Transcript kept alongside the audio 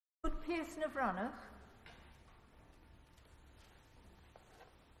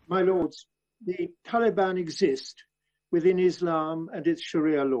My lords, the Taliban exist within Islam and its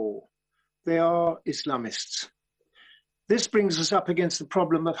Sharia law. They are Islamists. This brings us up against the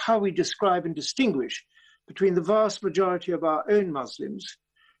problem of how we describe and distinguish between the vast majority of our own Muslims,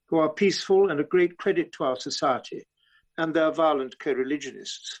 who are peaceful and a great credit to our society, and their violent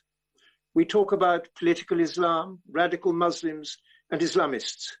co-religionists. We talk about political Islam, radical Muslims, and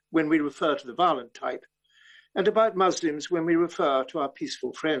Islamists when we refer to the violent type, and about Muslims when we refer to our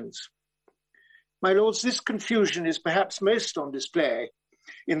peaceful friends. My lords, this confusion is perhaps most on display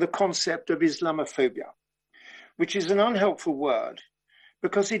in the concept of Islamophobia, which is an unhelpful word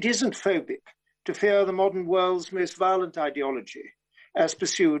because it isn't phobic to fear the modern world's most violent ideology as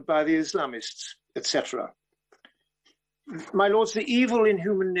pursued by the Islamists, etc. My lords, the evil in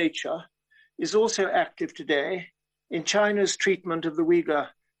human nature is also active today in China's treatment of the Uyghur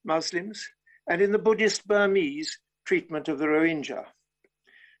Muslims and in the Buddhist Burmese treatment of the Rohingya.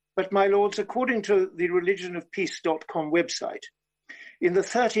 But my lords, according to the religionofpeace.com website, in the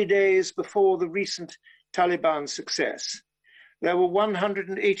 30 days before the recent Taliban success, there were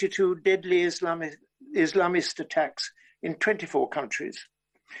 182 deadly Islamist attacks in 24 countries,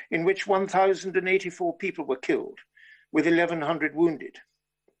 in which 1,084 people were killed, with 1,100 wounded.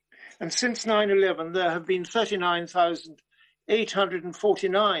 And since 9/11, there have been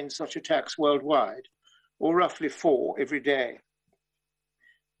 39,849 such attacks worldwide, or roughly 4 every day.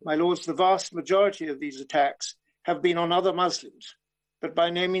 My lords, the vast majority of these attacks have been on other Muslims, but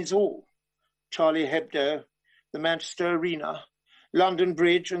by no means all. Charlie Hebdo, the Manchester Arena, London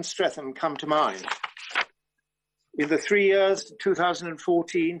Bridge and Streatham come to mind. In the 3 years to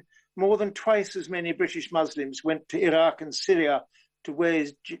 2014, more than twice as many British Muslims went to Iraq and Syria to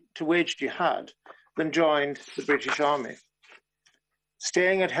wage jihad than joined the British Army.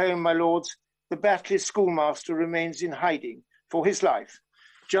 Staying at home, my lords, the Batley schoolmaster remains in hiding for his life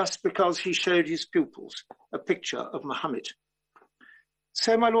just because he showed his pupils a picture of Muhammad.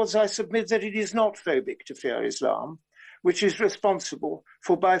 So, my lords, I submit that it is not phobic to fear Islam, which is responsible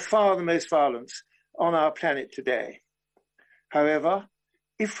for by far the most violence on our planet today. However,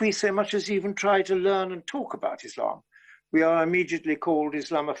 if we so much as even try to learn and talk about Islam, we are immediately called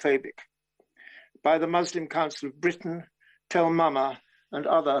Islamophobic by the Muslim Council of Britain, Tell Mama, and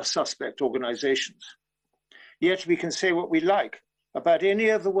other suspect organizations. Yet we can say what we like about any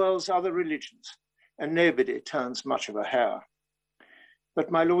of the world's other religions, and nobody turns much of a hair.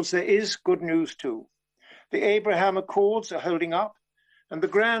 But my lords, there is good news too. The Abraham Accords are holding up, and the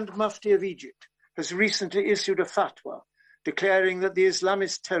Grand Mufti of Egypt has recently issued a fatwa declaring that the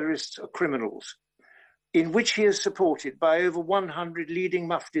Islamist terrorists are criminals, in which he is supported by over 100 leading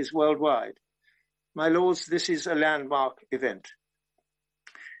muftis worldwide. My lords, this is a landmark event.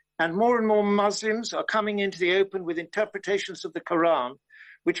 And more Muslims are coming into the open with interpretations of the Quran,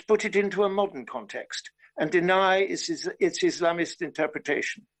 which put it into a modern context and deny its Islamist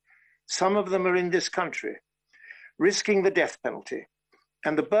interpretation. Some of them are in this country, risking the death penalty.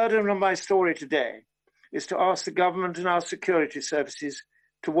 And the burden of my story today is to ask the government and our security services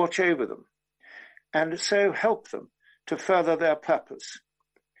to watch over them and so help them to further their purpose.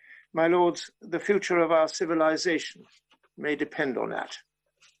 My lords, the future of our civilization may depend on that.